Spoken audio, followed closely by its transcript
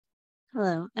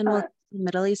Hello, and welcome to the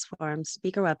Middle East Forum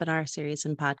Speaker Webinar Series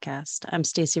and Podcast. I'm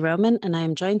Stacey Roman, and I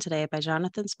am joined today by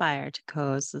Jonathan Spire to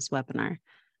co-host this webinar.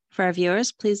 For our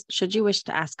viewers, please, should you wish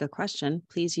to ask a question,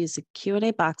 please use the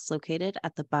Q&A box located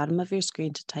at the bottom of your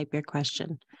screen to type your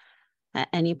question at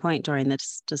any point during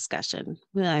this discussion.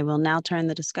 I will now turn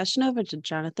the discussion over to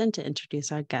Jonathan to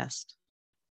introduce our guest.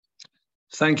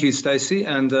 Thank you, Stacey.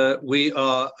 And we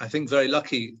are, I think, very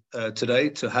lucky today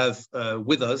to have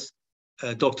with us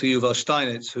Dr. Yuval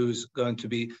Steinitz, who's going to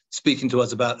be speaking to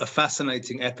us about a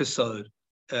fascinating episode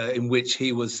in which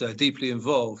he was deeply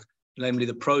involved, namely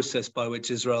the process by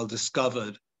which Israel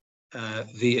discovered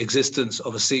the existence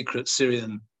of a secret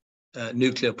Syrian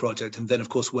nuclear project, and then, of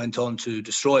course, went on to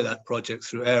destroy that project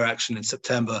through air action in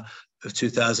September of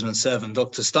 2007.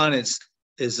 Dr. Steinitz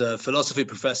is a philosophy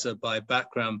professor by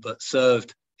background, but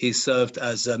he served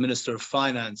as Minister of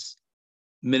Finance,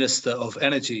 Minister of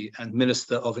Energy, and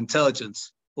Minister of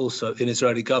Intelligence, also in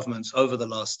Israeli governments over the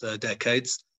last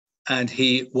decades. And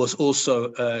he was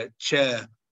also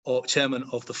chairman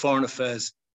of the Foreign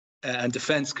Affairs and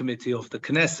Defense Committee of the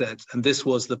Knesset. And this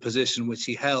was the position which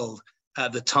he held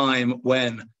at the time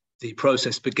when the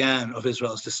process began of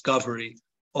Israel's discovery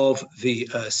of the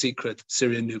secret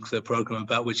Syrian nuclear program,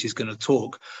 about which he's going to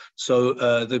talk. So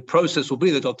the process will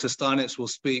be that Dr. Steinitz will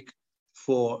speak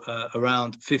for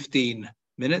around 15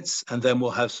 minutes, and then we'll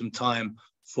have some time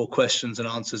for questions and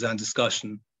answers and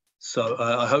discussion. So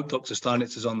I hope Dr.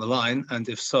 Steinitz is on the line, and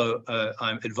if so,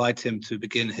 I invite him to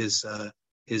begin his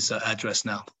address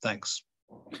now. Thanks.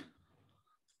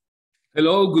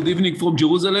 Hello, good evening from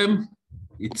Jerusalem.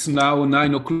 It's now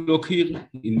 9 o'clock here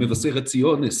in Mevaseret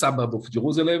Zion, a suburb of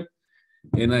Jerusalem,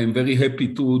 and I'm very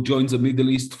happy to join the Middle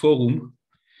East Forum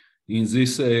in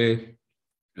this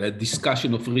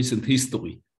discussion of recent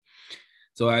history.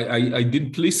 So I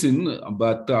didn't listen,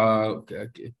 but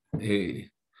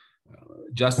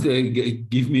just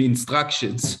give me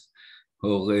instructions,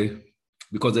 or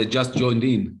because I just joined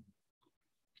in.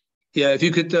 Yeah, if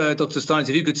you could, Dr. Steinitz,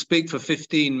 if you could speak for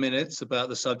 15 minutes about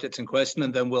the subject in question,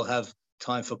 and then we'll have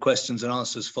time for questions and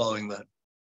answers following that.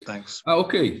 Thanks.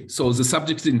 Okay, so the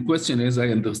subject in question, as I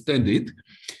understand it,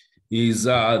 is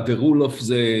the role of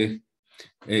the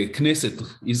Knesset,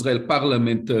 Israel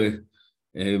Parliament, the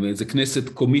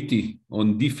Knesset Committee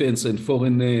on Defense and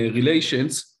Foreign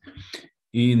Relations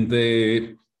in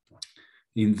the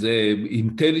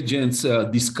intelligence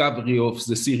discovery of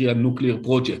the Syrian nuclear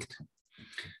project.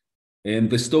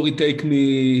 And the story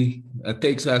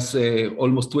takes us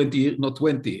almost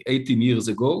 18 years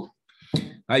ago.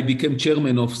 I became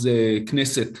chairman of the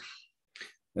Knesset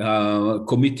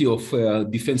Committee of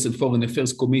Defense and Foreign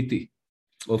Affairs Committee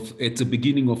at the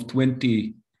beginning of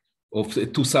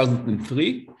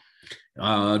 2003,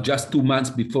 just 2 months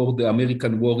before the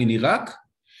American war in Iraq.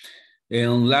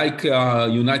 And like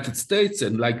United States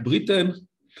and like Britain,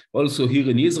 also here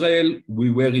in Israel, we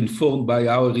were informed by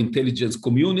our intelligence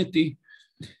community,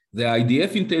 the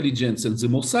IDF intelligence and the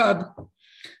Mossad,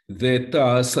 that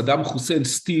Saddam Hussein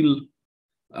still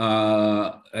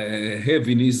have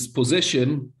in his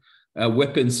possession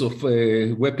weapons of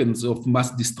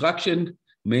mass destruction,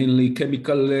 mainly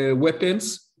chemical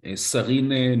weapons,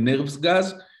 sarin nerves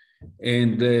gas,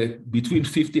 and between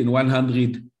 50 and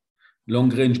 100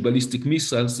 long-range ballistic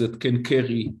missiles that can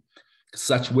carry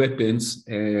such weapons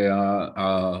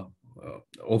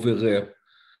over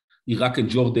Iraq and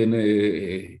Jordan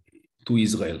to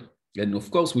Israel. And of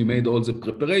course, we made all the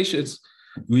preparations.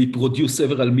 We produced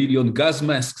several million gas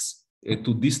masks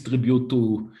to distribute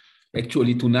to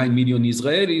 9 million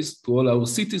Israelis, to all our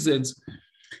citizens.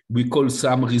 We called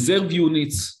some reserve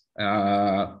units,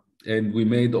 and we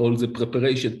made all the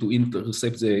preparation to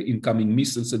intercept the incoming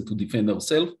missiles and to defend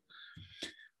ourselves.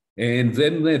 And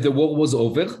then the war was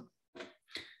over.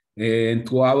 And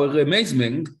to our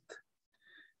amazement,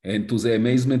 and to the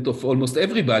amazement of almost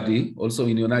everybody, also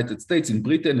in the United States, in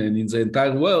Britain, and in the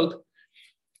entire world,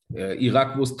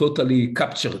 Iraq was totally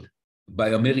captured by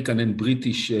American and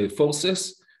British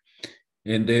forces.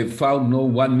 And they found no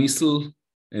one missile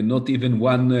and not even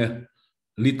one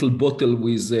little bottle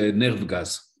with nerve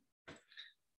gas.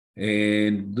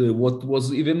 And what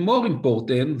was even more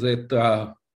important, that,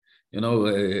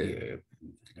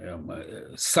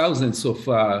 thousands of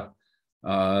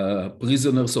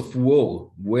prisoners of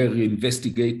war were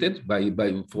investigated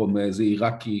from the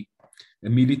Iraqi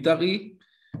military,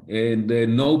 and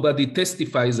nobody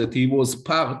testifies that he was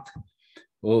part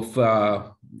of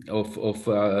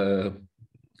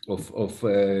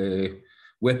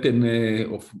weapon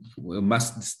of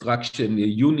mass destruction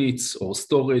units or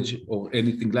storage or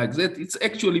anything like that. It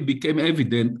actually became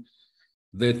evident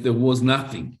that there was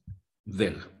nothing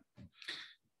there.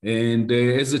 And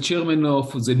as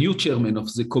the new chairman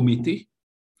of the committee,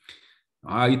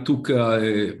 I took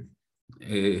the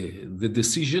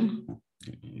decision.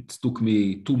 It took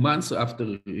me 2 months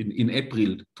after, in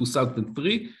April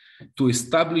 2003, to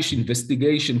establish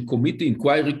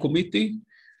inquiry committee,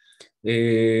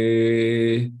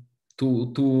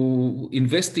 to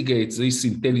investigate this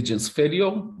intelligence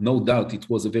failure. No doubt it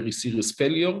was a very serious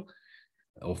failure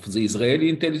of the Israeli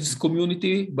intelligence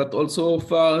community, but also of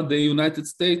the United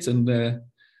States and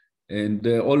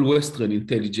all Western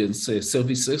intelligence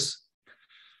services.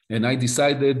 And I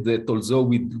decided that although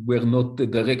we were not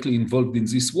directly involved in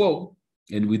this war,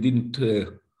 and we didn't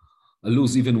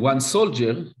lose even one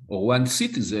soldier or one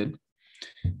citizen,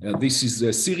 this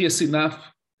is serious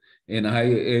enough, and I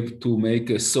have to make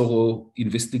a thorough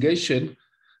investigation,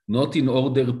 not in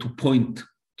order to point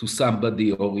to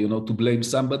somebody or to blame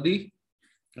somebody.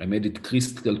 I made it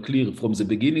crystal clear from the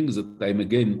beginning that I'm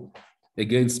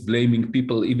against blaming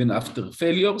people even after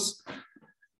failures,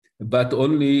 but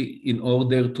only in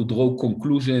order to draw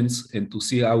conclusions and to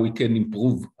see how we can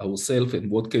improve ourselves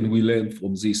and what can we learn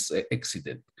from this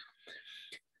accident.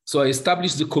 So I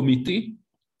established the committee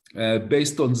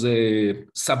based on the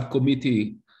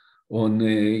subcommittee on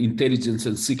intelligence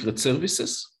and secret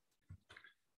services.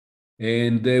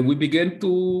 And we began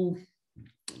to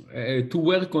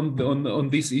work on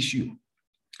this issue.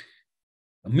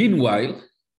 Meanwhile,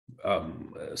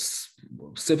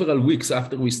 several weeks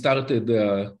after we started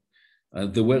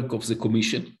the work of the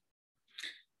commission,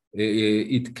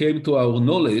 it came to our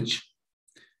knowledge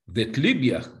that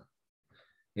Libya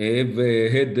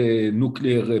had a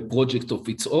nuclear project of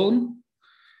its own,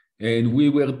 and we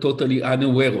were totally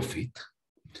unaware of it.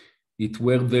 It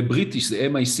were the British, the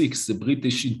MI6, the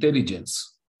British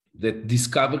intelligence, that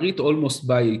discovered it almost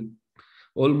by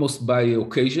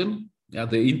occasion.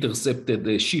 They intercepted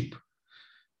a ship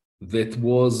that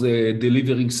was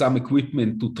delivering some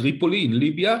equipment to Tripoli in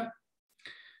Libya.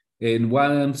 And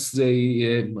once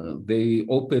they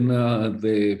open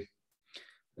the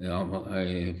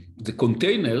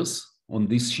containers on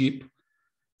this ship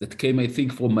that came, I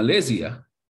think, from Malaysia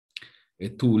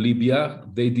to Libya,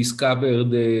 they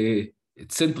discovered a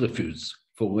centrifuge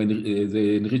for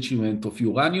the enrichment of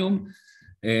uranium,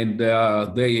 and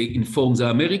they informed the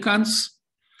Americans,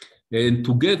 and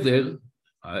together,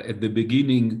 at the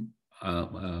beginning,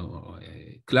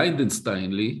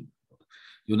 clandestinely,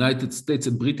 United States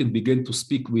and Britain began to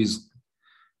speak with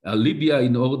Libya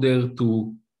in order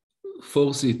to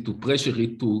force it, to pressure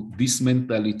it to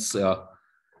dismantle its a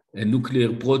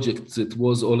nuclear project that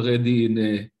was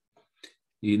already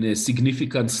in a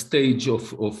significant stage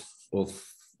of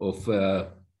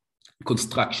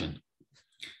construction.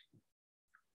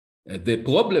 The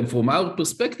problem from our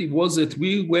perspective was that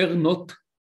we were not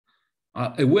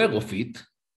aware of it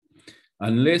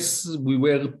unless we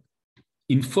were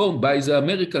informed by the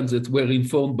Americans that were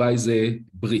informed by the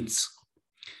Brits.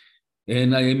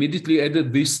 And I immediately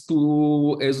added this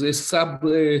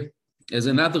as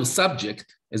another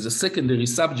subject, as a secondary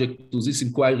subject to this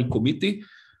inquiry committee,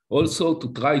 also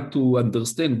to try to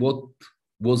understand what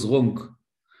was wrong.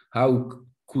 How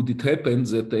could it happen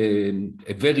that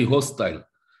a very hostile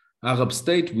Arab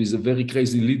state with a very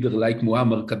crazy leader like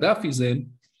Muammar Gaddafi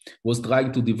then was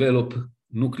trying to develop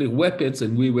nuclear weapons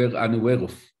and we were unaware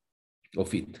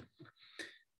of it.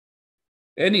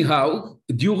 Anyhow,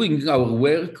 during our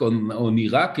work on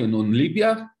Iraq and on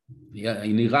Libya,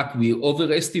 in Iraq we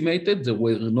overestimated, there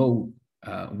were no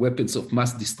weapons of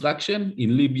mass destruction.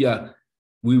 In Libya,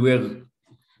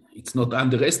 it's not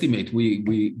underestimate,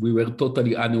 we were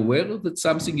totally unaware that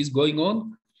something is going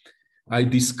on. I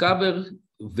discovered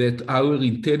that our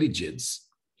intelligence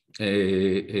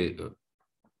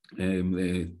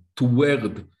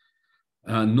toward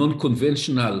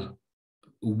non-conventional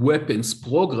weapons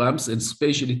programs, and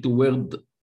especially toward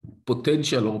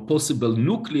potential or possible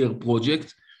nuclear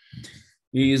projects,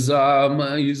 is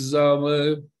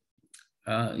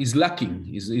lacking,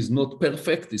 is not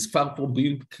perfect, is far from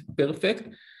being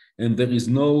perfect, and there is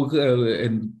no.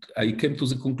 And I came to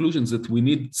the conclusion that we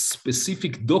need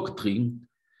specific doctrine,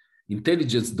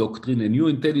 intelligence doctrine, a new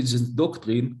intelligence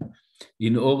doctrine,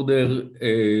 in order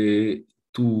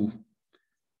to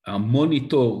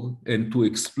monitor and to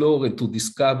explore and to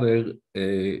discover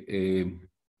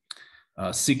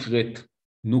secret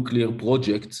nuclear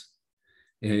projects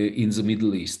in the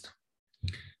Middle East.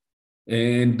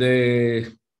 And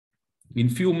it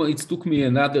took me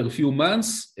another few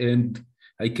months, and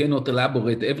I cannot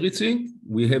elaborate everything.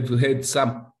 We have had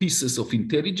some pieces of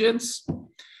intelligence.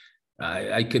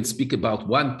 I can speak about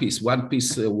one piece. One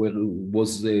piece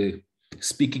was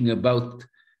speaking about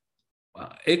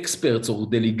experts or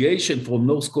delegation from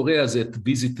North Korea that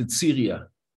visited Syria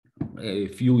a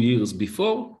few years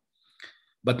before,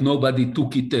 but nobody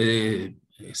took it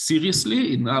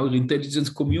seriously in our intelligence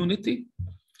community.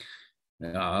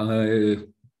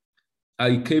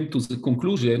 I came to the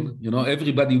conclusion,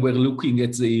 everybody were looking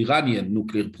at the Iranian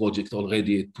nuclear project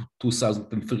already in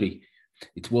 2003.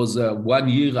 It was 1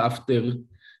 year after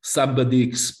somebody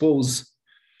exposed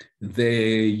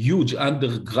the huge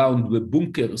underground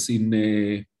bunkers in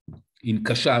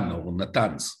Kashan or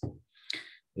Natanz.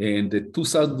 And in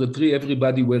 2003,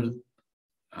 everybody were,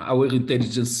 our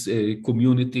intelligence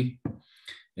community,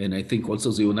 and I think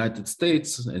also the United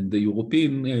States and the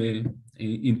European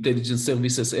intelligence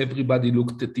services, everybody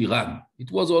looked at Iran.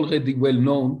 It was already well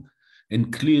known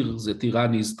and clear that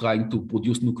Iran is trying to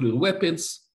produce nuclear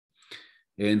weapons,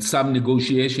 and some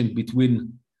negotiation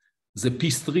between the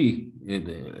peace treaty,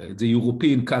 the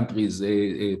European countries,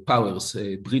 powers,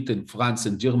 Britain, France,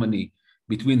 and Germany,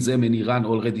 between them and Iran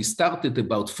already started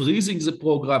about freezing the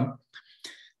program.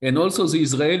 And also the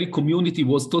Israeli community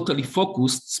was totally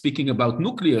focused, speaking about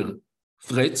nuclear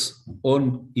threats,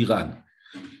 on Iran.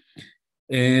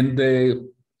 And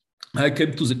I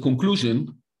came to the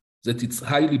conclusion that it's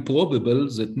highly probable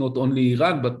that not only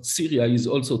Iran, but Syria is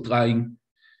also trying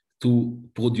to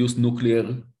produce nuclear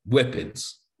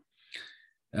weapons.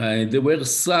 There were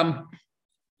some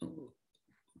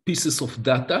pieces of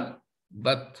data,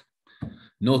 but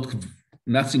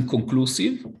nothing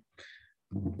conclusive.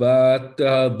 But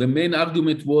the main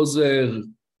argument was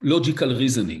logical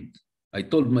reasoning. I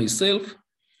told myself,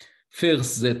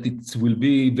 first, that it will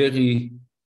be very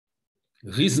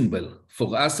reasonable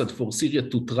for Assad, for Syria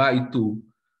to try to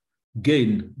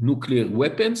gain nuclear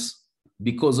weapons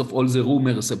because of all the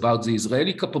rumors about the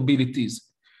Israeli capabilities.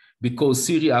 Because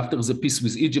Syria, after the peace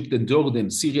with Egypt and Jordan,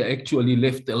 Syria actually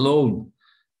left alone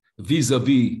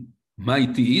vis-a-vis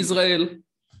mighty Israel.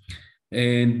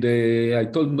 And I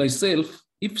told myself,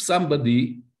 if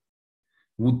somebody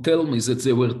would tell me that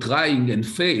they were trying and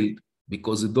failed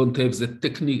because they don't have the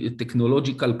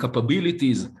technological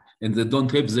capabilities and they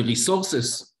don't have the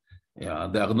resources, they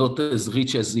are not as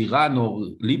rich as Iran or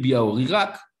Libya or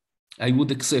Iraq, I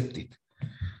would accept it.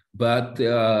 But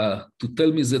to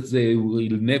tell me that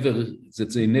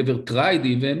they never tried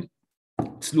even,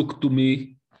 it looked to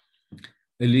me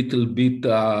a little bit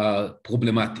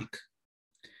problematic.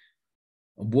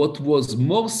 What was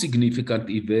more significant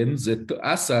even that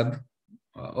Assad,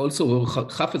 also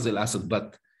Hafez al-Assad,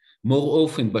 but more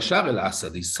often Bashar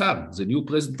al-Assad, his son, the new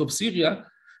president of Syria,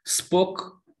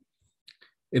 spoke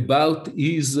about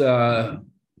his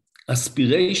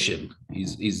aspiration,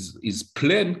 his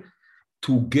plan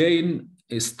to gain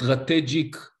a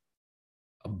strategic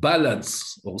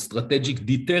balance or strategic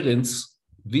deterrence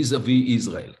vis-a-vis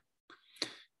Israel.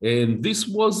 And this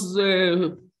was,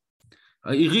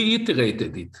 he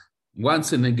reiterated it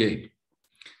once and again.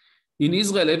 In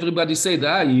Israel, everybody said,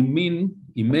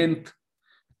 he meant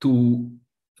to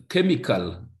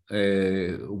chemical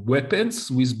weapons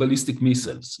with ballistic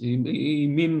missiles. He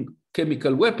meant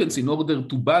chemical weapons in order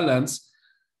to balance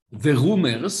the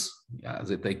rumors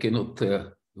that I cannot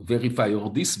verify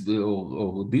or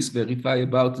disverify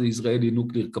about the Israeli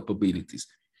nuclear capabilities.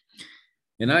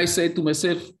 And I said to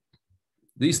myself,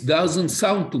 this doesn't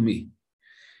sound to me,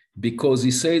 because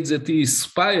he said that he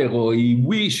aspired or he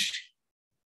wished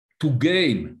to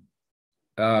gain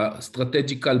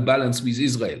strategical balance with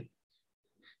Israel.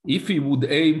 If he would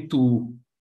aim to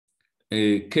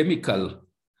chemical,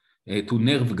 to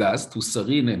nerve gas, to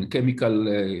sarin and chemical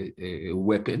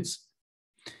weapons,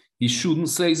 he shouldn't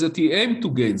say that he aimed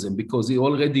to gain them, because he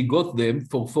already got them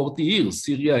for 40 years.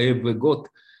 Syria have got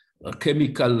a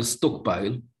chemical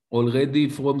stockpile already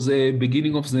from the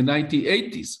beginning of the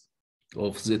 1980s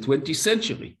of the 20th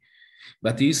century.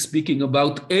 But he's speaking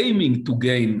about aiming to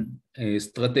gain a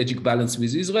strategic balance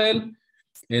with Israel.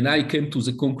 And I came to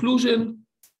the conclusion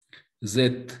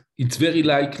that it's very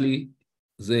likely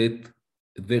that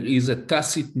there is a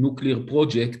tacit nuclear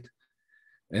project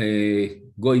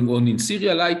going on in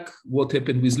Syria, like what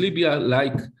happened with Libya,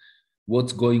 like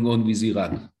what's going on with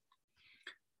Iran.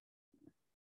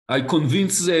 I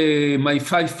convinced my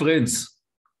 5 friends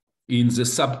in the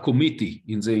subcommittee,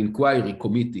 in the inquiry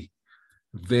committee,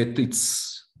 that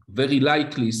it's very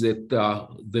likely that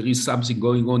there is something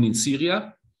going on in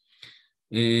Syria,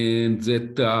 and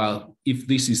that if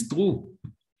this is true,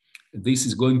 this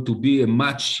is going to be a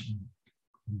much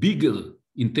bigger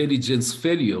intelligence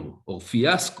failure or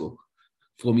fiasco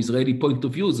from Israeli point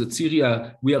of view, that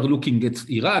Syria, we are looking at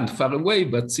Iran far away,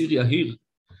 but Syria here,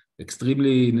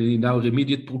 extremely in our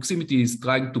immediate proximity, is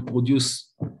trying to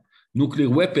produce nuclear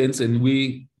weapons, and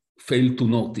we fail to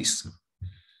notice.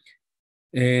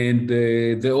 And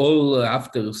they all,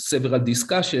 after several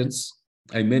discussions,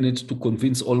 I managed to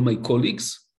convince all my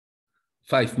colleagues,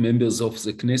 5 members of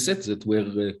the Knesset that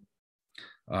were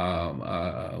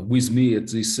with me at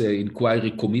this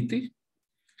inquiry committee.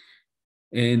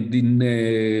 And in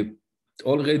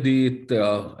already,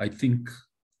 I think,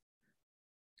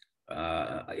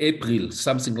 April,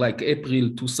 something like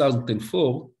April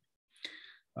 2004,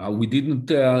 we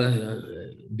didn't,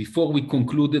 before we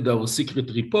concluded our secret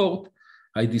report,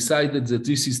 I decided that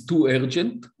this is too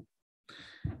urgent,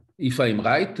 if I'm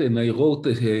right, and I wrote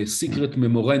a secret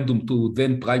memorandum to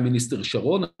then Prime Minister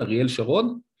Sharon, Ariel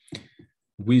Sharon,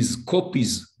 with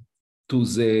copies to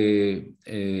the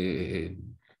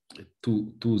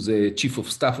Chief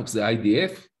of Staff of the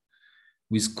IDF,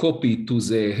 with copy to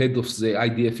the head of the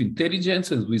IDF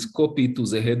intelligence, and with copy to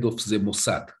the head of the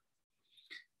Mossad.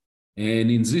 And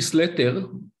in this letter,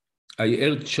 I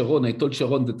urged Sharon, I told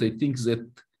Sharon that I think that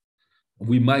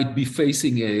we might be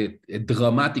facing a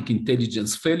dramatic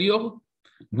intelligence failure,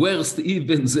 worse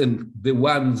even than the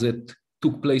one that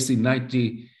took place in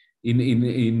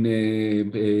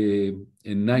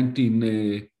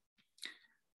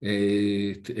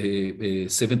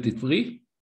 1973,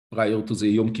 prior to the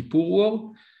Yom Kippur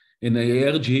War, and I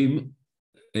urged him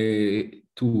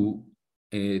to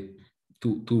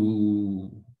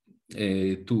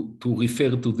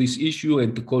refer to this issue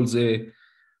and to call the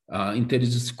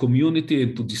intelligence community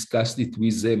and to discuss it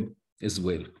with them as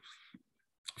well.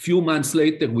 A few months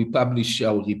later, we published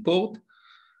our report.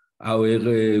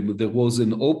 There was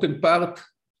an open part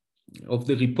of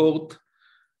the report.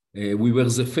 We were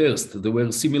the first. There were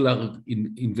similar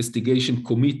investigation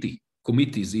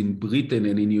committees in Britain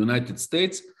and in the United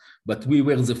States, but we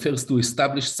were the first to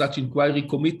establish such inquiry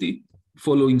committee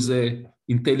following the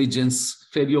intelligence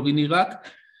failure in Iraq,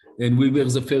 and we were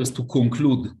the first to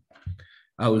conclude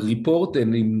our report.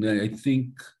 And in, I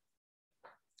think,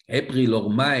 April or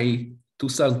May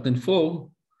 2004,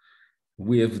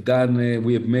 we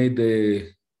have made a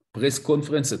press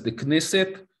conference at the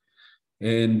Knesset,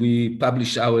 and we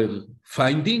published our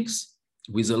findings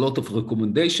with a lot of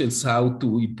recommendations how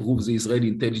to improve the Israeli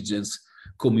intelligence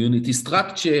community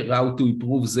structure, how to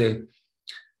improve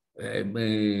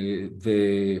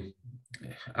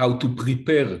how to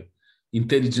prepare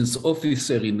intelligence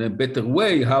officer in a better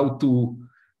way, how to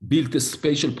build a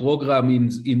special program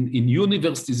in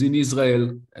universities in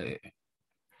Israel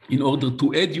in order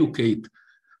to educate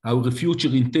our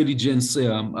future intelligence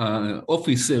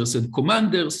officers and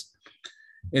commanders,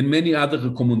 and many other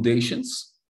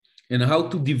recommendations, and how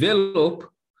to develop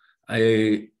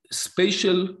a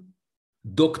special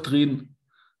doctrine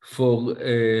for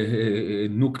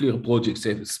nuclear projects,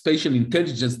 a special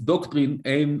intelligence doctrine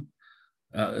aimed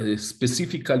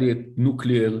specifically at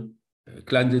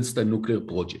clandestine nuclear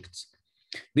projects.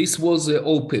 This was an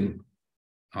open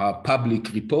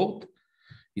public report.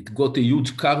 It got a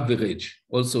huge coverage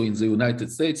also in the United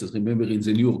States. I remember in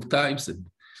the New York Times, a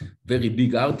very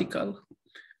big article,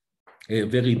 a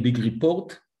very big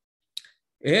report.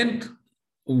 And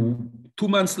 2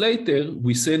 months later,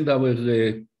 we sent our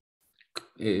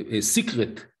a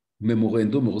secret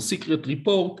memorandum or secret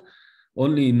report,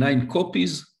 only 9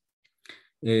 copies,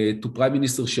 to Prime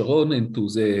Minister Sharon and to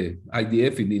the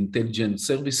IDF in the intelligence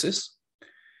services.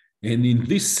 And in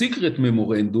this secret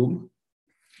memorandum,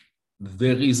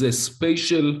 there is a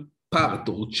special part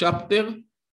or chapter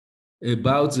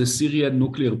about the Syrian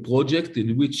nuclear project,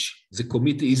 in which the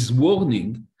committee is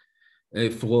warning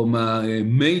from a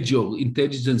major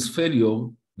intelligence failure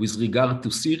with regard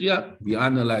to Syria. We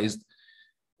analyzed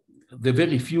the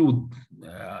very few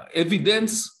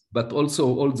evidence, but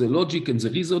also all the logic and the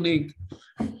reasoning.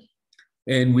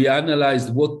 And we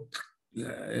analyzed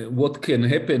what can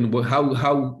happen,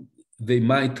 how they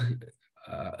might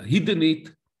hidden it,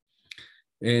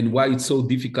 and why it's so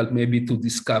difficult maybe to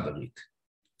discover it.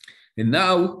 And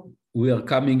now we are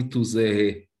coming to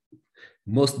the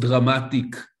most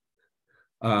dramatic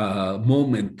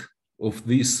moment of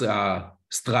this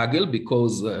struggle,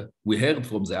 because we heard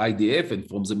from the IDF and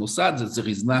from the Mossad that there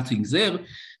is nothing there,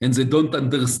 and they don't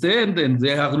understand, and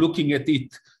they are looking at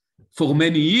it for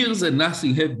many years, and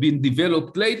nothing has been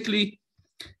developed lately.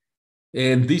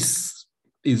 And this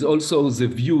is also the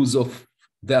views of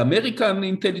the American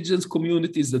intelligence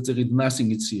communities, that there is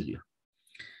nothing in Syria.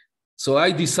 So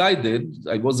I decided,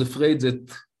 I was afraid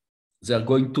that they are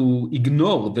going to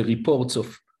ignore the reports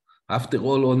of, after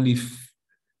all, only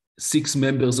 6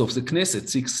 members of the Knesset,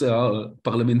 6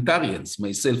 parliamentarians,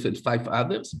 myself and 5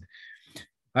 others.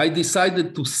 I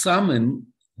decided to summon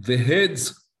the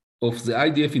heads of the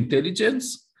IDF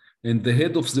intelligence and the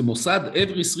head of the Mossad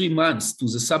every 3 months to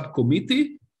the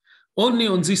subcommittee only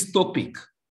on this topic,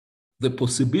 the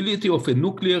possibility of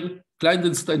a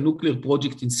clandestine nuclear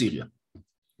project in Syria.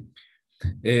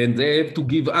 And they have to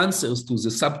give answers to the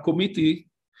subcommittee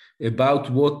about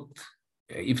what,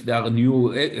 if there are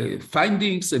new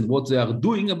findings and what they are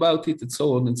doing about it, and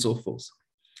so on and so forth.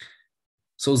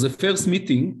 So the first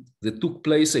meeting that took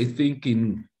place, I think,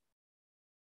 in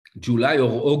July or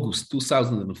August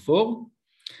 2004,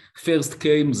 first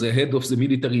came the head of the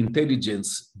military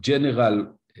intelligence,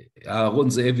 General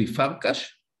Aharon Ze'evi Farkash,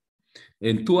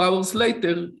 and 2 hours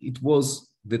later, it was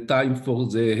the time for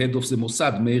the head of the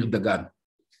Mossad, Meir Dagan.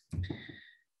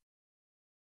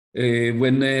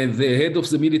 When the head of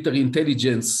the military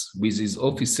intelligence with his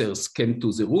officers came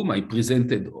to the room, I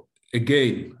presented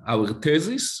again our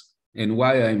thesis and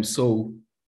why I'm so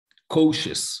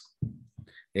cautious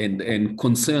and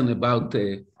concerned about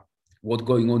what's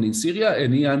going on in Syria,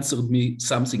 and he answered me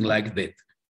something like that.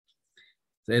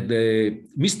 That,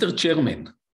 Mr.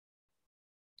 Chairman,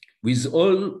 with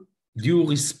all due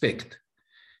respect,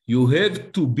 you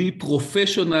have to be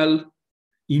professional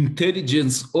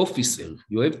intelligence officer.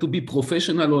 You have to be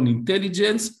professional on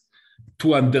intelligence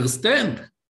to understand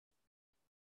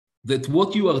that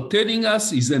what you are telling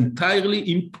us is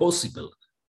entirely impossible.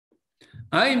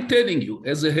 I am telling you,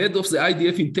 as the head of the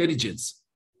IDF intelligence,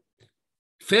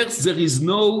 first, there is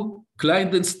no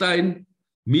clandestine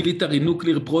military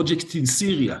nuclear project in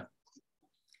Syria.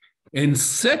 And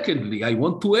secondly, I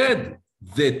want to add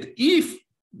that if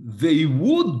there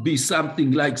would be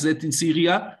something like that in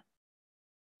Syria,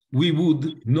 we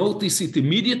would notice it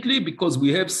immediately because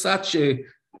we have such a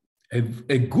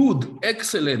good,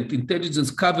 excellent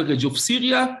intelligence coverage of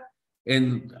Syria.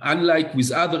 And unlike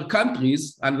with other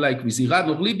countries, unlike with Iran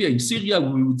or Libya, in Syria,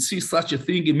 we would see such a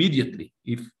thing immediately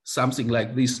if something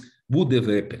like this would have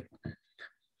happened.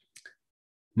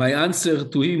 My answer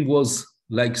to him was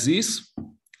like this.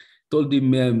 Told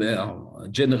him,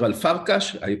 General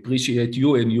Farkash, I appreciate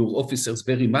you and your officers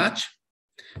very much.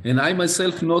 And I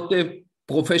myself not a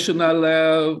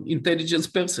professional intelligence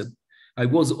person. I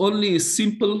was only a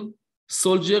simple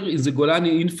soldier in the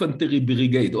Golani Infantry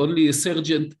Brigade, only a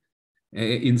sergeant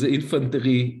in the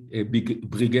infantry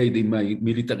brigade in my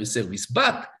military service.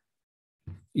 But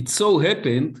it so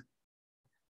happened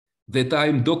that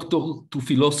I'm doctor to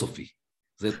philosophy.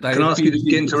 Can I ask you to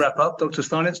begin to wrap up, Dr.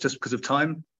 Steinitz, just because of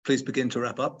time? Please begin to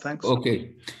wrap up. Thanks.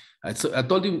 Okay. I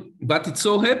told him, but it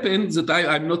so happened that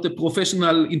I'm not a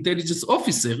professional intelligence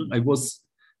officer. I was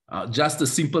just a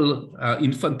simple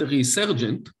infantry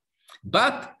sergeant,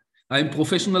 but I'm a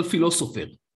professional philosopher.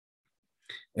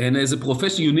 And as a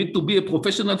professional, you need to be a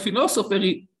professional philosopher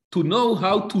to know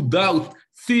how to doubt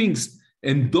things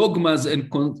and dogmas and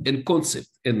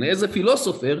concepts. And as a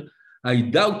philosopher, I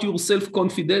doubt your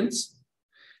self-confidence.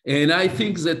 And I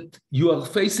think that you are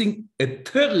facing a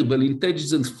terrible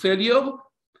intelligence failure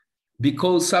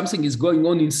because something is going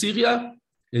on in Syria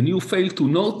and you fail to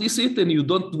notice it and you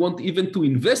don't want even to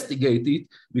investigate it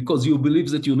because you believe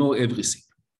that you know everything.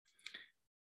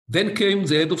 Then came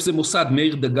the head of the Mossad,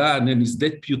 Meir Dagan, and his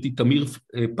deputy, Tamir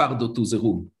Pardo, to the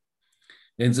room.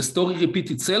 And the story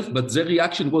repeats itself, but their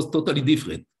reaction was totally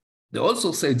different. They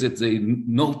also said that they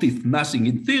noticed nothing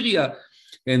in Syria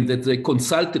and that they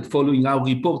consulted following our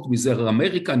report with their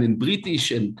American and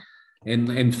British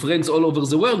and friends all over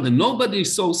the world, and nobody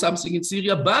saw something in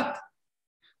Syria, but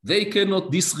they cannot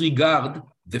disregard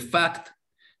the fact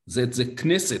that the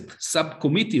Knesset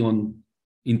subcommittee on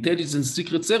intelligence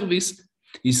secret service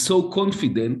is so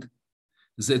confident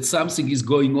that something is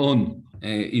going on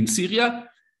in Syria.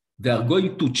 They are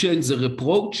going to change their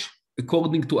approach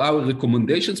according to our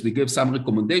recommendations. We gave some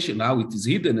recommendation how it is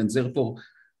hidden and therefore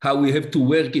how we have to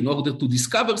work in order to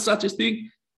discover such a thing.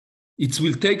 It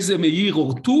will take them a year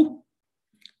or two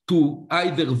to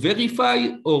either verify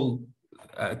or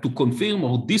to confirm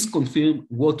or disconfirm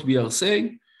what we are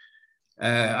saying.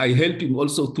 I help him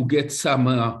also to get some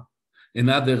a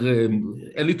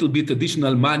little bit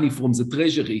additional money from the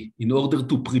treasury in order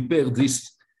to prepare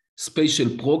this special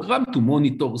program to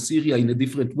monitor Syria in a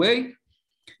different way.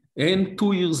 And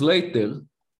 2 years later,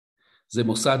 the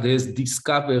Mossad has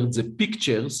discovered the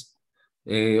pictures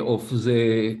of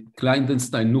the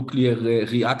clandestine nuclear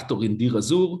reactor in Deir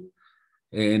Azur.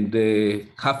 And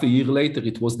half a year later,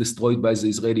 it was destroyed by the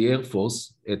Israeli Air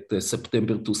Force at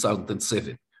September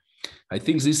 2007. I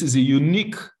think this is a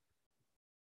unique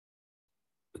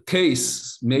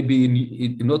case,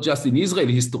 maybe not just in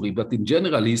Israeli history, but in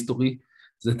general history,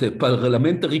 that a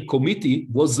parliamentary committee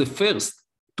was the first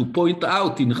to point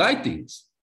out in writings,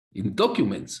 in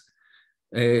documents,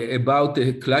 about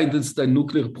a clandestine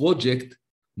nuclear project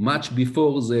much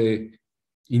before the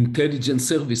intelligence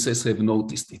services have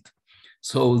noticed it.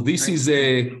 So this is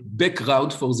a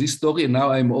background for this story, and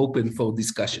now I'm open for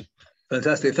discussion.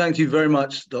 Fantastic. Thank you very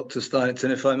much, Dr. Steinitz.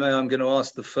 And if I may, I'm going to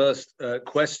ask the first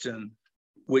question,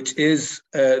 which is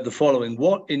the following.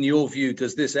 What, in your view,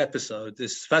 does this episode,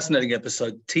 this fascinating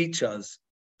episode, teach us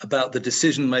about the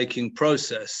decision-making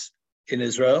process in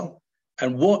Israel?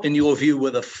 And what, in your view,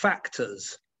 were the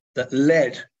factors that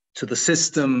led to the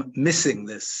system missing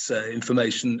this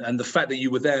information? And the fact that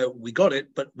you were there, we got it,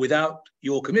 but without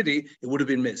your committee, it would have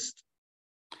been missed.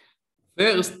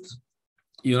 First,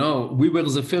 we were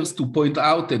the first to point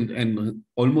out and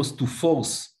almost to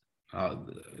force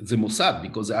the Mossad,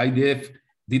 because the IDF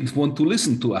didn't want to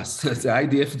listen to us. The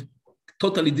IDF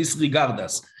totally disregarded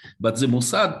us. But the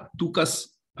Mossad took us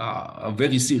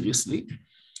very seriously,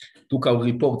 took our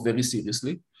report very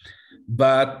seriously.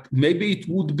 But maybe it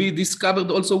would be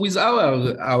discovered also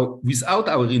without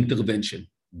our intervention,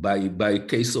 by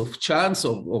case of chance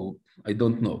or I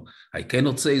don't know. I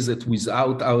cannot say that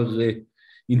without our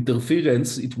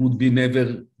interference, it would be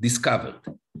never discovered.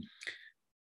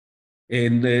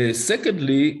 And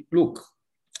secondly, look,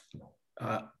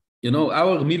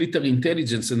 our military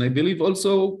intelligence, and I believe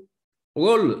also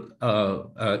all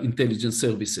intelligence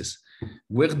services,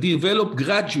 were developed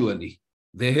gradually.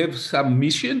 They have some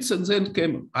missions and then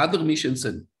came other missions.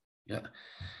 And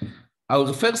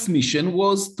our first mission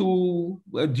was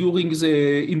during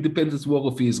the Independence War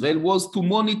of Israel, was to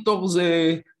monitor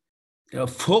the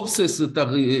forces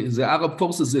the Arab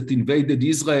forces that invaded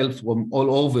Israel from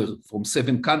all over, from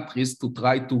 7 countries, to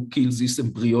try to kill this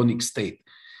embryonic state.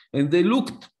 And they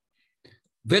looked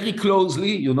very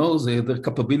closely, their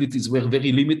capabilities were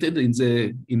very limited in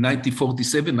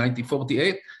 1947,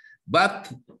 1948, but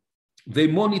they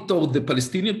monitored the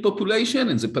Palestinian population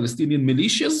and the Palestinian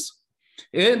militias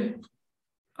and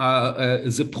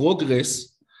the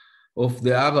progress of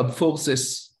the Arab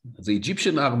forces, the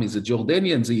Egyptian army, the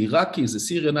Jordanian, the Iraqi, the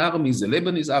Syrian army, the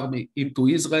Lebanese army into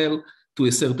Israel to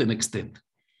a certain extent.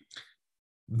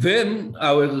 Then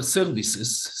our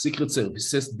services, secret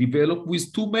services, developed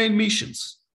with 2 main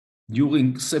missions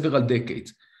during several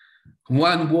decades.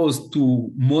 One was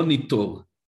to monitor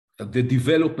the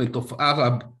development of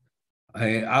Arab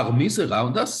armies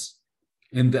around us,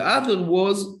 and the other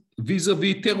was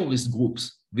vis-a-vis terrorist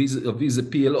groups, vis-a-vis the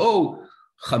PLO,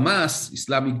 Hamas,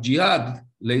 Islamic Jihad,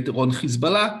 later on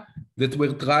Hezbollah, that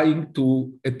were trying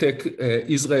to attack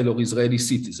Israel or Israeli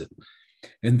citizens.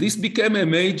 And this became a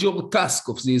major task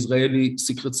of the Israeli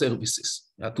secret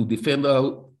services, to defend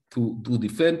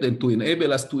and to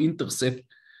enable us to intercept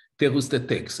terrorist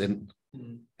attacks. And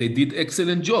they did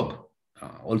excellent job.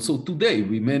 Also today,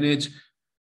 we manage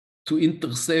to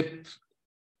intercept,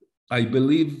 I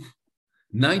believe,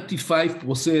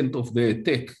 95% of the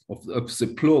attack of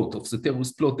the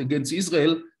terrorist plot against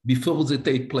Israel before they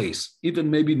take place, even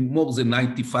maybe more than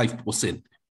 95%.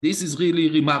 This is really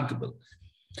remarkable.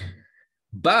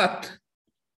 But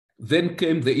then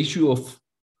came the issue of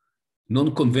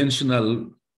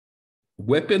non-conventional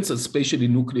weapons, especially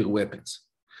nuclear weapons.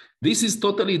 This is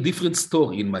totally different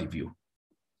story in my view.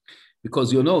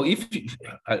 Because,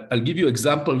 I'll give you an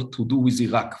example to do with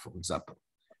Iraq, for example.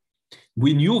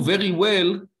 We knew very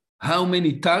well how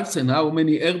many tanks and how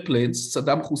many airplanes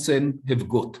Saddam Hussein have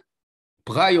got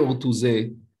prior to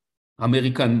the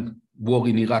American war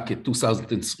in Iraq in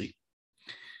 2003.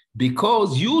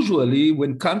 Because usually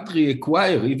when country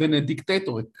acquire, even a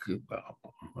dictator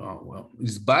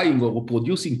is buying or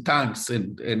producing tanks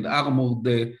and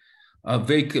armored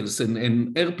vehicles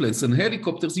and airplanes and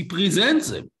helicopters, he presents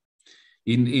them.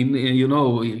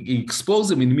 He expose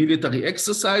them in military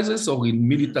exercises or in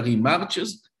military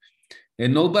marches,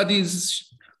 and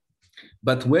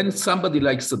but when somebody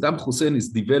like Saddam Hussein is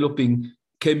developing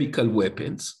chemical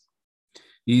weapons,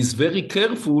 he is very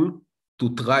careful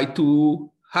to try to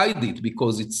hide it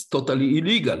because it's totally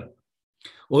illegal.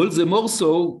 All the more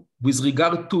so with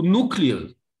regard to nuclear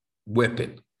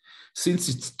weapon, since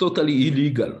it's totally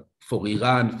illegal for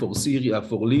Iran, for Syria,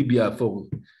 for Libya, for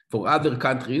other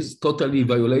countries, total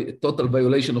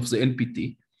violation of the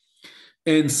NPT.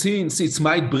 And since it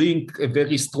might bring a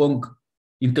very strong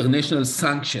international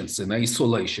sanctions and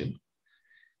isolation,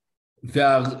 there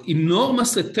are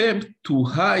enormous attempts to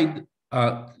hide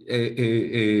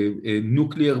a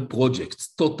nuclear projects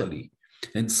totally.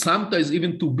 And sometimes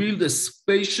even to build a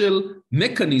special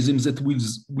mechanism that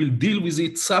will deal with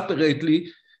it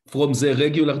separately from the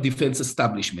regular defense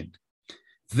establishment.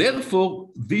 Therefore,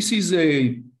 this is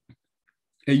a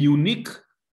unique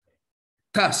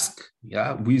task,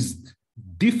 with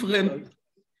different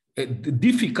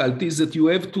difficulties that you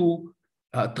have to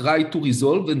try to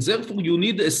resolve, and therefore you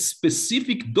need a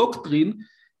specific doctrine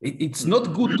It's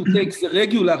not good to take the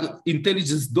regular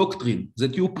intelligence doctrine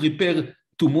that you prepare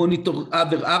to monitor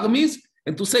other armies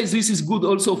and to say this is good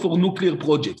also for nuclear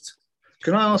projects.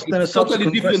 Can I ask then a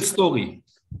totally different story?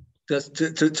 So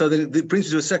that brings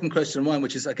me to a second question of mine,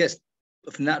 which is, I guess,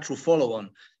 a natural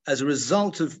follow-on. As a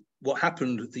result of what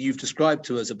happened that you've described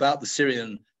to us about the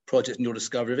Syrian project and your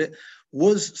discovery of it,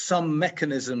 was some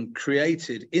mechanism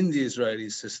created in the Israeli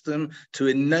system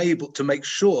to make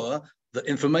sure that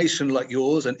information like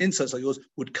yours and insights like yours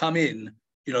would come in,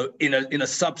 in a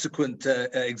subsequent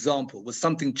example? Was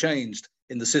something changed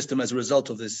in the system as a result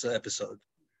of this episode?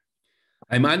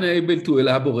 I'm unable to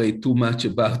elaborate too much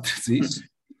about this.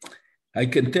 I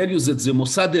can tell you that the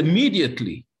Mossad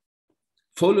immediately,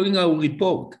 following our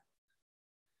report,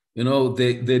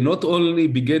 they not only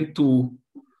began to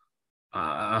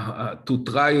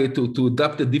try to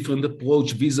adopt a different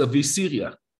approach vis-a-vis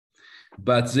Syria,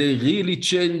 but they really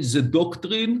changed the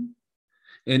doctrine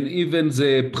and even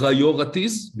the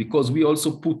priorities, because we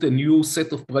also put a new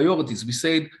set of priorities. We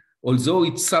said, although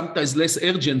it's sometimes less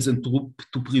urgent than to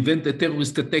prevent a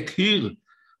terrorist attack here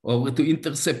or to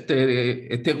intercept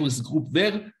a terrorist group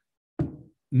there,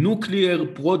 nuclear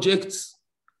projects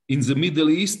in the Middle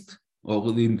East or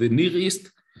in the Near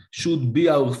East should be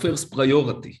our first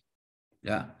priority.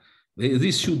 Yeah,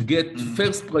 this should get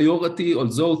first priority,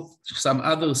 although some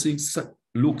other things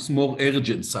looks more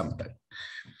urgent sometimes.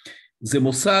 The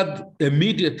Mossad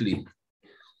immediately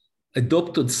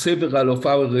adopted several of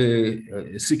our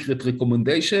secret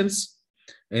recommendations,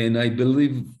 and I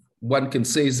believe one can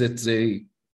say that they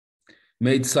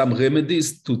made some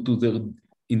remedies to their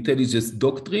intelligence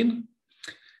doctrine.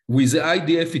 With the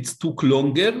IDF, it took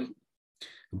longer,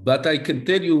 but I can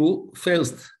tell you,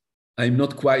 first, I'm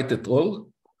not quiet at all.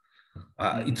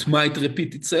 It might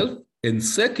repeat itself. And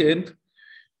second,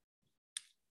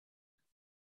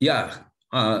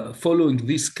 following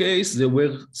this case, there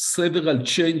were several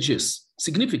changes,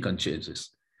 significant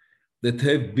changes, that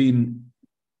have been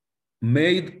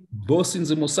made both in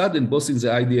the Mossad and both in the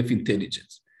IDF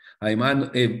intelligence. I'm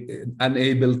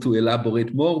unable to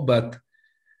elaborate more, but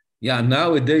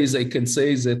nowadays I can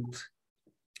say that,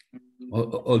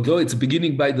 although it's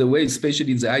beginning, by the way,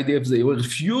 especially in the IDF, they were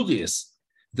furious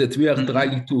that we are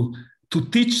trying to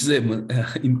teach them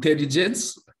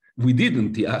intelligence. We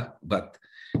didn't, but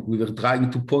we were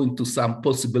trying to point to some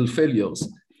possible failures.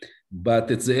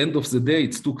 But at the end of the day,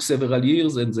 it took several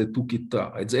years, and they took it,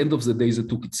 at the end of the day, they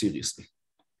took it seriously.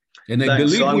 And I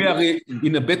believe we are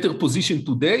in a better position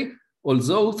today,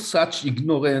 although such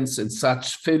ignorance and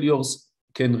such failures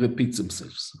can repeat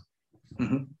themselves.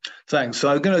 Thanks. So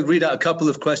I'm going to read out a couple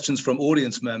of questions from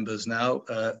audience members now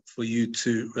for you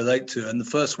to relate to. And the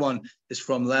first one is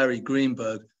from Larry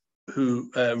Greenberg,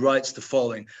 who writes the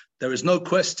following. There is no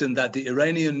question that the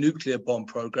Iranian nuclear bomb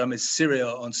program is Syria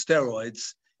on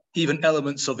steroids. Even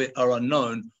elements of it are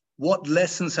unknown. What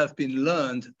lessons have been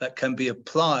learned that can be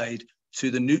applied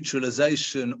to the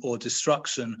neutralization or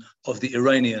destruction of the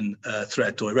Iranian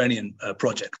threat or Iranian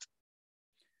project?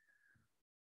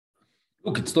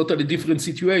 Look, it's totally different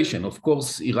situation. Of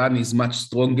course, Iran is much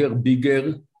stronger,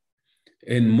 bigger,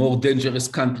 and more dangerous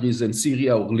countries than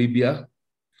Syria or Libya.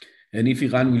 And if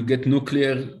Iran will get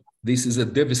nuclear, this is a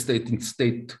devastating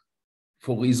state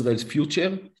for Israel's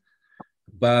future.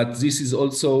 But this is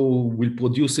also will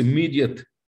produce immediate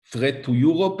threat to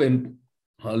Europe and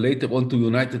later on to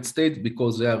United States,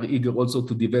 because they are eager also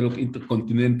to develop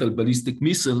intercontinental ballistic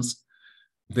missiles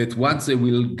that once they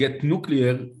will get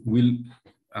nuclear will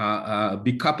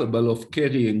be capable of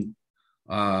carrying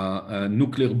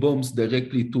nuclear bombs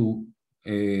directly to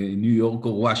New York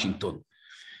or Washington.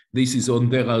 This is on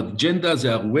their agenda. They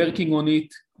are working on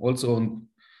it. Also on,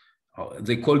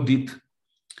 they called it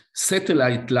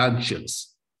satellite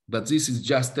launchers, but this is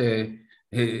just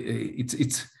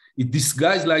it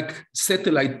disguised like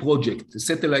satellite project,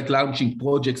 satellite launching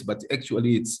projects, but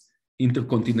actually it's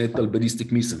intercontinental ballistic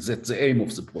missiles. That's the aim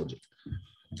of the project.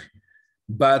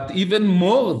 But even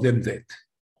more than that,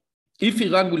 if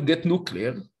Iran will get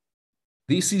nuclear,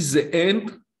 this is the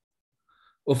end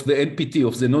of the NPT,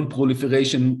 of the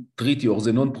Non-Proliferation Treaty or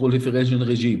the Non-Proliferation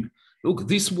Regime. Look,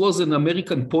 this was an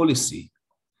American policy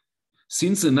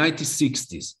since the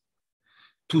 1960s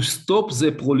to stop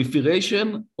the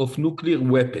proliferation of nuclear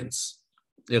weapons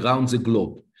around the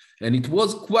globe. And it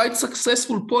was quite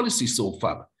successful policy so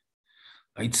far.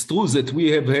 It's true that we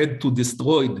have had to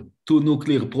destroy 2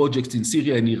 nuclear projects in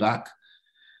Syria and Iraq,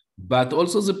 but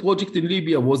also the project in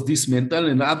Libya was dismantled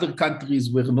and other countries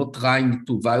were not trying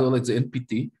to violate the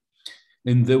NPT.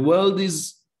 And the world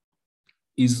is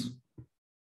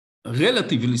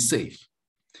relatively safe.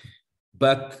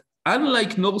 But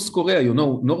unlike North Korea,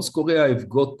 North Korea have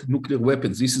got nuclear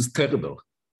weapons. This is terrible.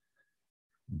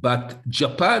 But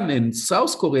Japan and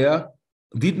South Korea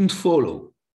didn't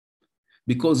follow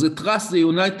because they trust the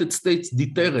United States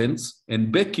deterrence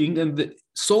and backing, and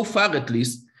so far at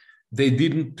least, they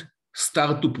didn't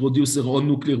start to produce their own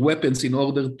nuclear weapons in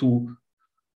order to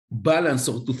balance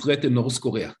or to threaten North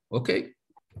Korea, okay?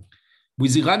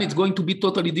 With Iran, it's going to be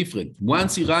totally different.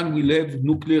 Once Iran will have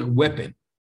nuclear weapon,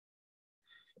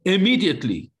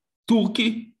 immediately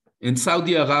Turkey and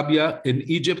Saudi Arabia and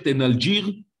Egypt and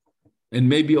Algeria and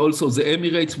maybe also the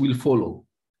Emirates will follow.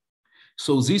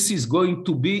 So this is going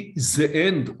to be the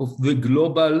end of the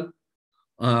global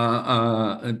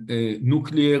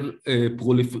nuclear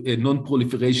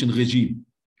non-proliferation regime.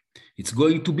 It's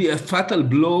going to be a fatal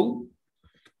blow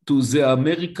to the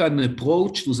American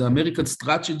approach, to the American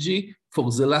strategy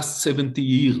for the last 70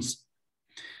 years.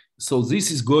 So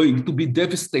this is going to be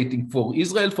devastating for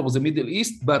Israel, for the Middle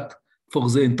East, but for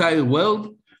the entire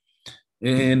world.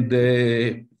 And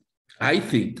I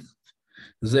think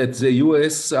that the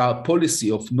US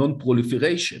policy of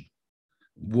non-proliferation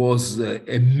was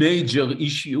a major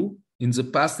issue in the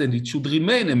past, and it should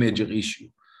remain a major issue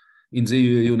in the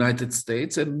United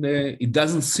States. And it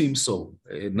doesn't seem so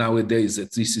nowadays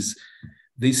that this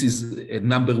is a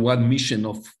number one mission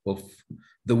of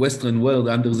the Western world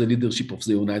under the leadership of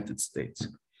the United States.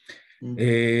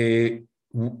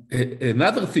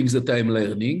 Another thing that I'm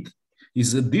learning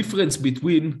is the difference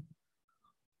between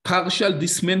partial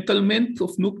dismantlement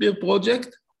of nuclear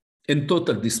project and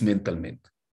total dismantlement.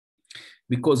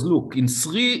 Because look, in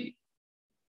 3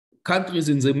 countries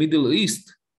in the Middle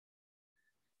East,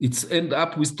 it's end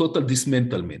up with total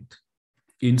dismantlement.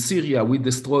 In Syria, we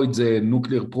destroyed the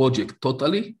nuclear project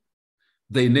totally.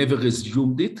 They never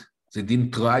resumed it. They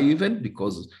didn't try even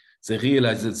because they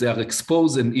realized that they are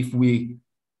exposed, and if we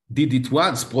did it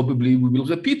once, probably we will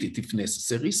repeat it if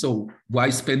necessary. So why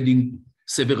spending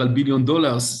several $billion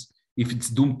if it's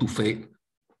doomed to fail?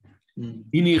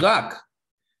 In Iraq,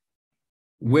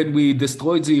 when we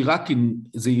destroyed the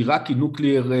Iraqi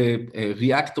nuclear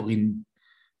reactor in,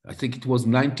 I think it was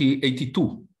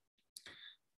 1982,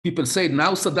 people say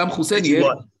now Saddam Hussein,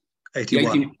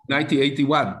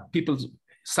 1981.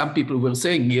 Some people were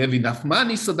saying he have enough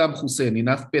money, Saddam Hussein,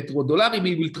 enough petrodollars,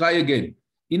 he will try again.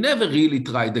 He never really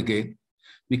tried again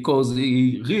because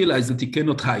he realized that he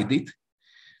cannot hide it,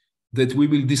 that we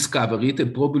will discover it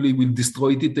and probably will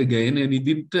destroy it again, and he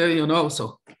didn't,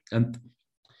 so. And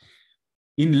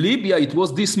in Libya, it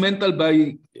was dismantled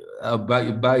with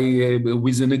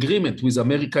an agreement with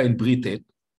America and Britain,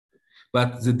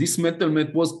 but the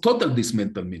dismantlement was total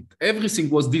dismantlement. Everything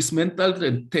was dismantled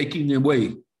and taken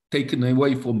away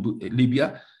from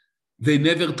Libya. They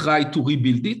never tried to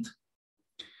rebuild it.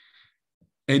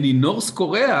 And in North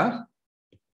Korea,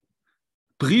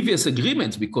 previous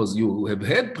agreements, because you have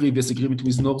had previous agreement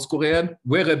with North Korea,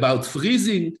 were about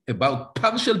freezing, about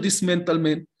partial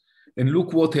dismantlement, and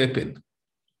look what happened.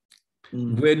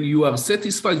 When you are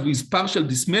satisfied with partial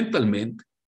dismantlement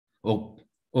or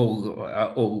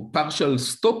partial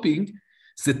stopping,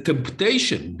 the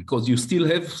temptation, because you still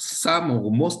have some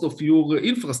or most of your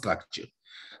infrastructure,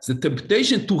 the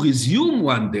temptation to resume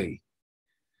one day,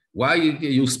 why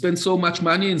you spend so much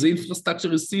money and the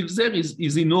infrastructure is still there,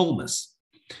 is enormous.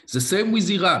 The same with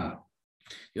Iran.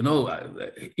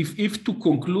 If to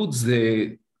conclude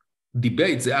the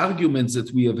debate, the arguments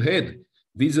that we have had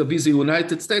vis-a-vis the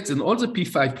United States and all the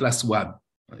P5+1,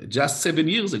 just 7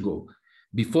 years ago,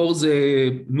 before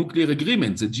the nuclear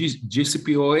agreement, the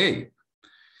JCPOA,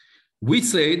 we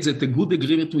said that a good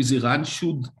agreement with Iran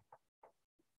should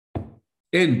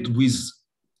end with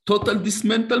total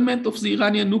dismantlement of the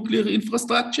Iranian nuclear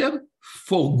infrastructure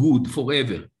for good,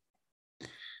 forever.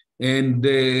 And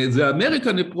the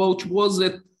American approach was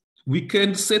that we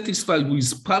can satisfy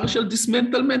with partial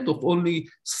dismantlement of only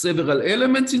several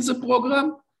elements in the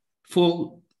program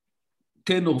for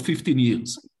 10 or 15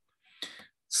 years.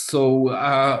 So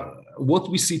what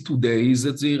we see today is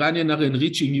that the Iranians are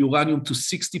enriching uranium to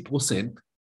 60%.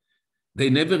 They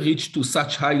never reached to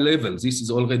such high levels. This is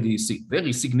already a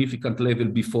very significant level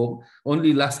before,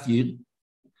 only last year.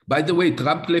 By the way,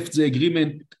 Trump left the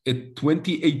agreement at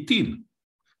 2018.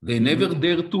 They never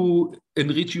dared to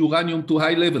enrich uranium to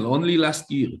high level, only last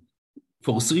year.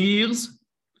 For 3 years,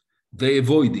 they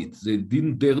avoided it. They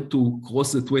didn't dare to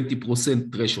cross the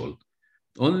 20% threshold,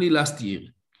 only last year.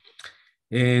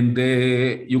 And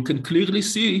you can clearly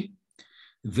see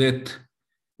that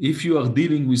if you are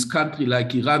dealing with a country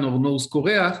like Iran or North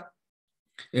Korea,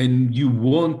 and you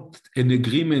want an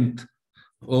agreement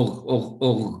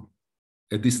or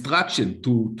a distraction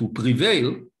to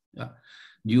prevail,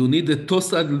 You need a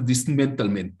total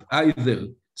dismantlement, either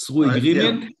through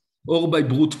agreement or by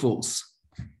brute force.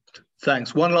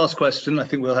 Thanks. One last question I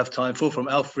think we'll have time for from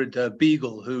Alfred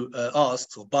Beigel, who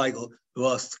asks,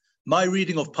 my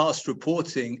reading of past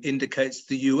reporting indicates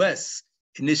the US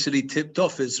initially tipped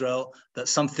off Israel that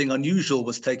something unusual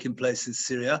was taking place in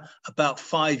Syria about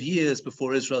 5 years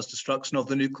before Israel's destruction of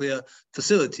the nuclear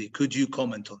facility. Could you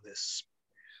comment on this?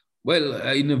 Well,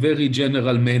 in a very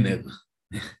general manner.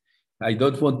 I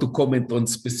don't want to comment on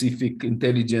specific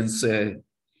intelligence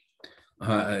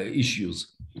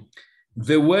issues.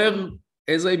 There were,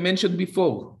 as I mentioned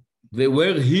before, there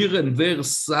were here and there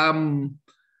some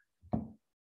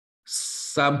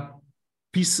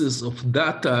pieces of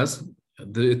data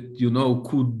that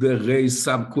could raise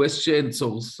some questions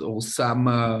or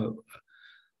some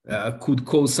could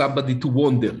cause somebody to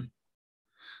wonder.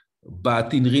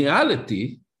 But in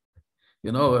reality,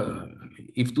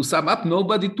 if to sum up,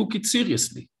 nobody took it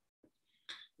seriously.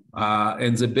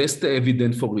 And the best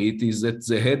evidence for it is that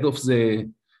the head of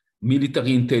the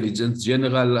military intelligence,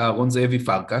 General Aaron Ze'evi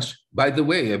Farkash, by the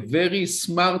way, a very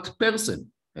smart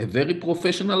person, a very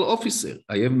professional officer.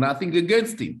 I have nothing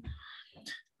against him.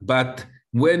 But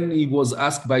when he was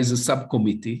asked by the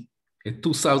subcommittee at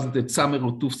summer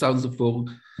of 2004,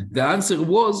 the answer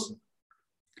was,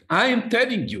 I am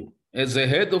telling you, as the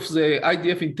head of the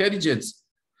IDF intelligence,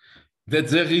 that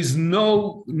there is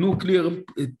no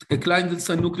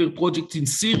clandestine nuclear project in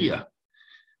Syria.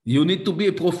 You need to be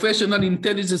a professional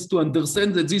intelligence to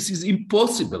understand that this is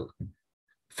impossible.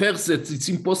 First, that it's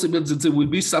impossible that there will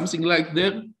be something like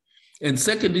that. And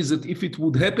second is that if it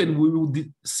would happen, we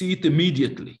would see it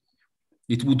immediately.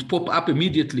 It would pop up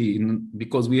immediately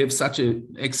because we have such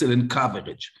an excellent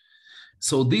coverage.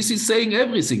 So this is saying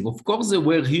everything. Of course, there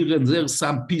were here and there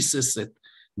some pieces that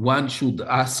one should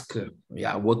ask,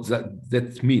 what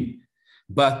that mean?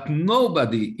 But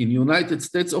nobody in the United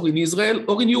States or in Israel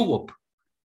or in Europe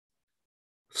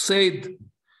said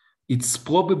it's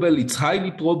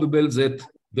highly probable that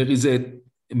there is a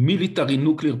military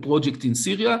nuclear project in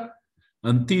Syria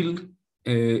until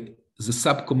the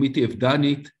subcommittee have done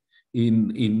it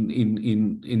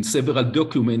in several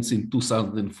documents in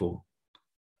 2004.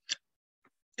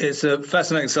 It's a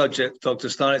fascinating subject, Dr.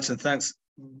 Steinitz, and thanks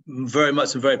very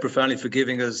much and very profoundly for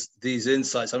giving us these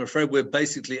insights. I'm afraid we're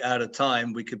basically out of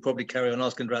time. We could probably carry on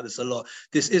asking about this a lot.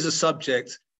 This is a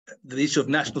subject, the issue of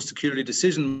national security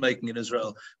decision-making in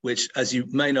Israel, which, as you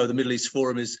may know, the Middle East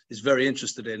Forum is very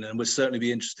interested in, and we'll certainly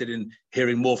be interested in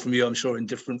hearing more from you, I'm sure, in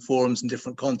different forums and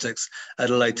different contexts at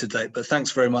a later date. But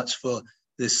thanks very much for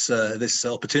this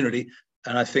opportunity.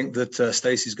 And I think that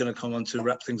Stacey's going to come on to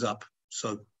wrap things up.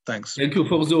 So thanks. Thank you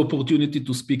for the opportunity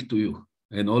to speak to you,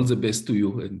 and all the best to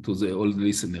you and to all the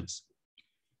listeners.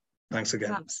 Thanks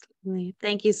again. Absolutely.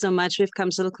 Thank you so much. We've come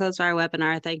to the close of our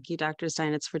webinar. Thank you, Dr.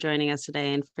 Steinitz, for joining us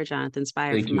today, and for Jonathan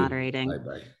Spyer for moderating.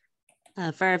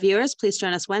 Bye-bye. For our viewers, please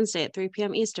join us Wednesday at 3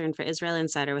 p.m. Eastern for Israel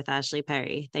Insider with Ashley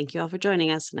Perry. Thank you all for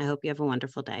joining us, and I hope you have a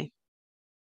wonderful day.